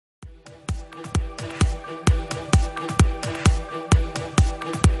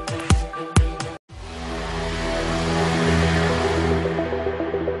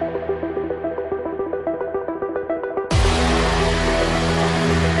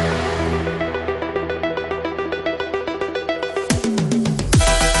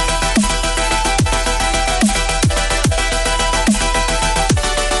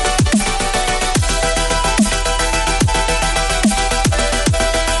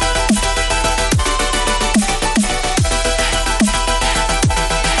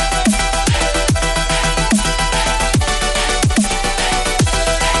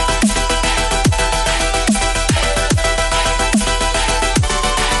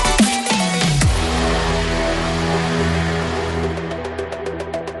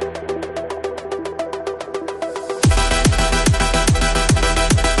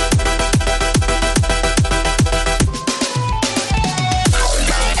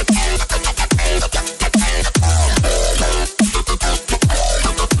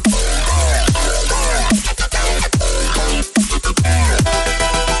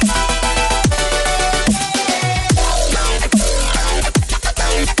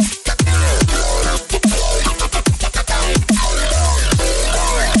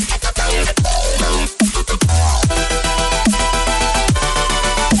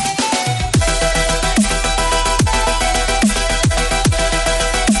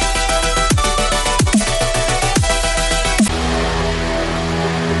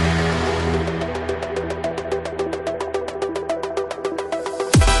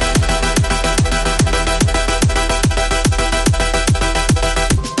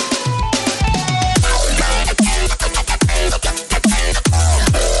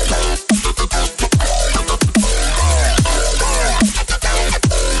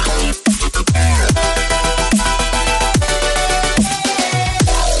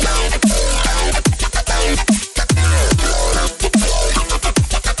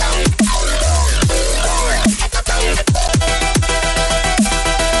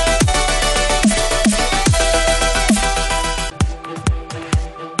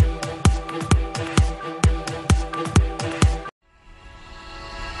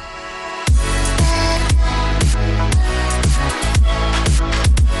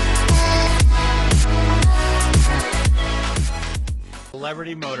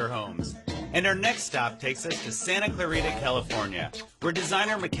celebrity motorhomes. And our next stop takes us to Santa Clarita, California, where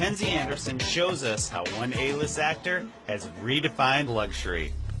designer Mackenzie Anderson shows us how one A-list actor has redefined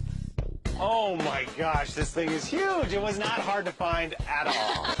luxury. Oh my gosh, this thing is huge. It was not hard to find at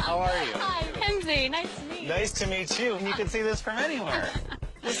all. How are you? Hi, Kenzie. Nice to meet you. Nice to meet you. You can see this from anywhere.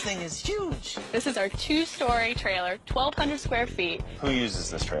 This thing is huge. This is our two-story trailer, 1,200 square feet. Who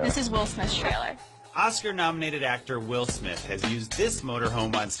uses this trailer? This is Will Smith's trailer. Oscar-nominated actor Will Smith has used this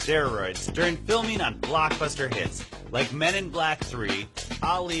motorhome on steroids during filming on blockbuster hits like Men in Black 3,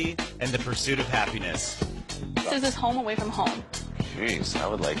 Ali, and The Pursuit of Happiness. This is his home away from home. Jeez, I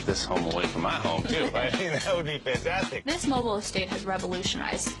would like this home away from my home, too. I mean, that would be fantastic. This mobile estate has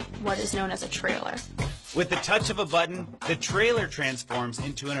revolutionized what is known as a trailer. With the touch of a button, the trailer transforms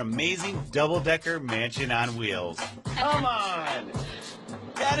into an amazing double-decker mansion on wheels. Come on!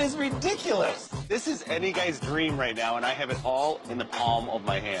 That is ridiculous. This is any guy's dream right now, and I have it all in the palm of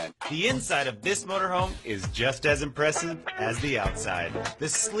my hand. The inside of this motorhome is just as impressive as the outside. The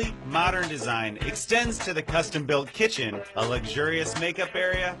sleek, modern design extends to the custom-built kitchen, a luxurious makeup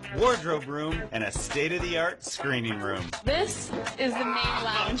area, wardrobe room, and a state-of-the-art screening room. This is the main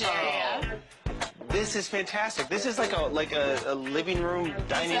lounge area. This is fantastic. This is like a living room,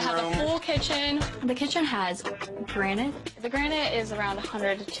 dining room. So it has a full kitchen. The kitchen has granite. The granite is around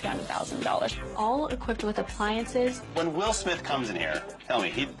 $100,000 to $200,000. All equipped with appliances. When Will Smith comes in here, tell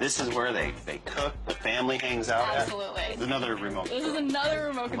me, this is where they cook, the family hangs out Absolutely. at? Another remote This is another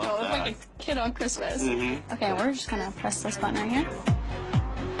remote control. It's like a kid on Christmas. Mm-hmm. Okay, we're just gonna press this button right here.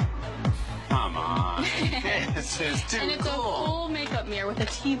 Come on. This is too And it's cool. a full makeup mirror with a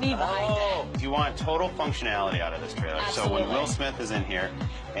TV behind it. You want total functionality out of this trailer. Absolutely. So when Will Smith is in here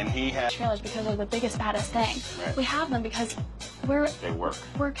and he has... Trailers because they're the biggest, baddest thing. Right. We have them because They work.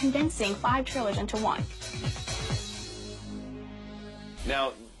 we're condensing 5 trailers into one.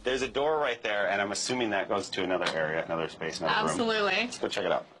 Now, there's a door right there, and I'm assuming that goes to another area, another space, another room. Absolutely. Let's go check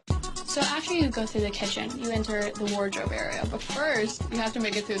it out. So after you go through the kitchen, you enter the wardrobe area. But first, you have to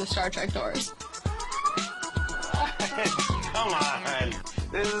make it through the Star Trek doors. Come on.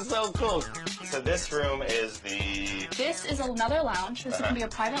 This is so cool. So this room is the... This is another lounge. This can be a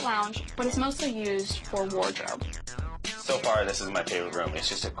private lounge, but it's mostly used for wardrobe. So far, this is my favorite room. It's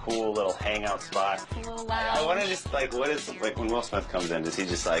just a cool little hangout spot. A little lounge. I want to just, like, what is, like, when Will Smith comes in, does he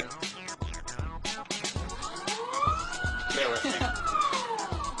just, like... Bear with me.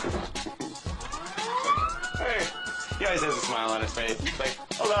 Hey. He always has a smile on his face. It's like,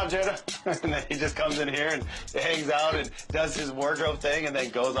 hold on, Jenna. And then he just comes in here and hangs out and does his wardrobe thing and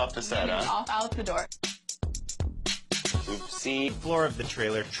then goes off to set up. Off out the door. We've seen... The floor of the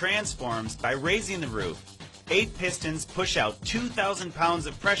trailer transforms by raising the roof. 8 pistons push out 2,000 pounds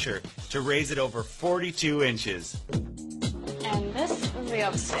of pressure to raise it over 42 inches. And this is the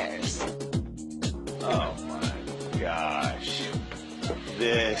upstairs. Oh my gosh.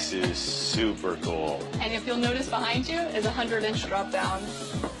 This is super cool. And if you'll notice behind you is a 100-inch drop-down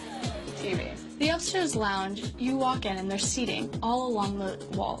TV. The upstairs lounge, you walk in and there's seating all along the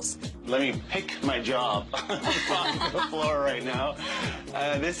walls. Let me pick my job on the floor right now.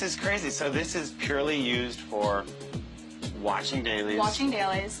 This is crazy. So this is purely used for watching dailies. Watching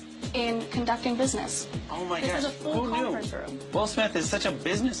dailies in conducting business. Oh my This gosh. is a full Who conference knew? room. Will Smith is such a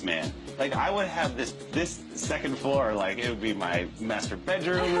businessman. Like, I would have this second floor, like, it would be my master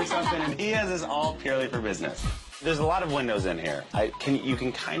bedroom or something, and he has this all purely for business. There's a lot of windows in here. You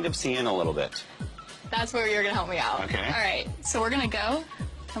can kind of see in a little bit. That's where you're gonna help me out. Okay. All right, so we're gonna go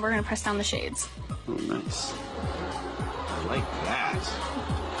and we're gonna press down the shades. Oh, nice. I like that.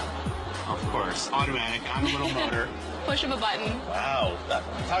 Of course, automatic on a little motor. Push of a button. Wow,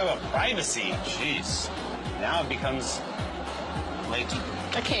 talk about privacy. Jeez. Now it becomes like...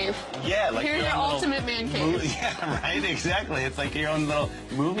 A cave. Yeah, like Here's your own little ultimate man cave. Yeah, right, exactly. It's like your own little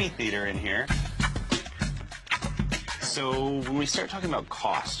movie theater in here. So when we start talking about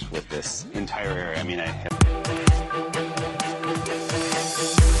cost with this entire area, I mean,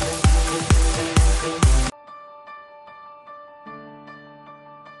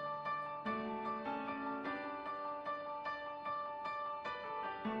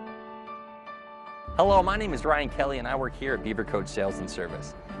 Hello, my name is Ryan Kelly and I work here at Beaver Coach Sales and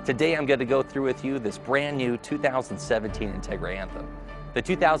Service. Today I'm going to go through with you this brand new 2017 Entegra Anthem. The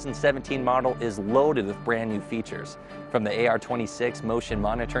 2017 model is loaded with brand new features, from the AR26 motion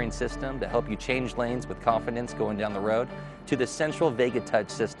monitoring system to help you change lanes with confidence going down the road, to the central Vega Touch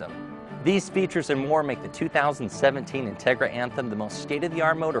system. These features and more make the 2017 Entegra Anthem the most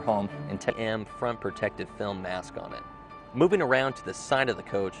state-of-the-art motorhome and front protective film mask on it. Moving around to the side of the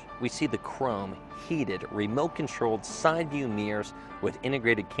coach, we see the chrome, heated, remote-controlled side view mirrors with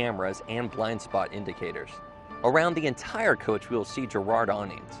integrated cameras and blind spot indicators. Around the entire coach, we will see Girard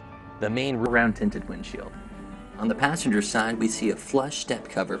awnings, the main round tinted windshield. On the passenger side, we see a flush step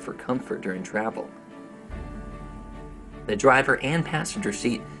cover for comfort during travel. The driver and passenger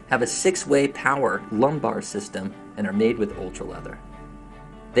seat have a 6-way power lumbar system and are made with ultra leather.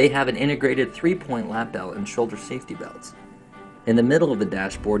 They have an integrated 3-point lap belt and shoulder safety belts. In the middle of the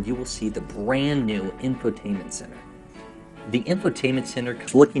dashboard, you will see the brand new infotainment center. The infotainment center,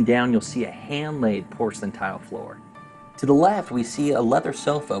 looking down, you'll see a hand-laid porcelain tile floor. To the left, we see a leather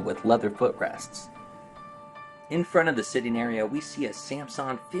sofa with leather footrests. In front of the sitting area, we see a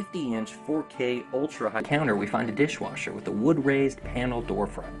Samsung 50-inch 4K ultra-high counter. We find a dishwasher with a wood-raised panel door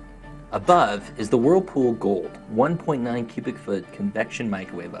front. Above is the Whirlpool Gold 1.9 cubic foot convection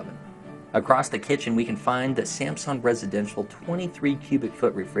microwave oven. Across the kitchen, we can find the Samsung Residential 23 cubic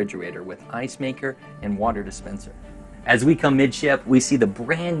foot refrigerator with ice maker and water dispenser. As we come midship, we see the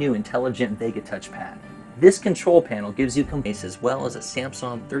brand new intelligent Vega touchpad. This control panel gives you compass as well as a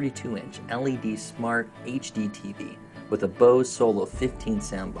Samsung 32-inch LED Smart HD TV with a Bose Solo 15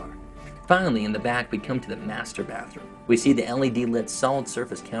 soundbar. Finally, in the back, we come to the master bathroom. We see the LED-lit solid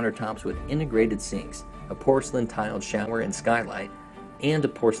surface countertops with integrated sinks, a porcelain tiled shower and skylight, and a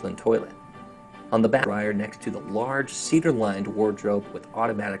porcelain toilet. On the back dryer next to the large cedar-lined wardrobe with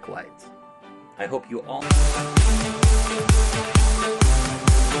automatic lights. I hope you all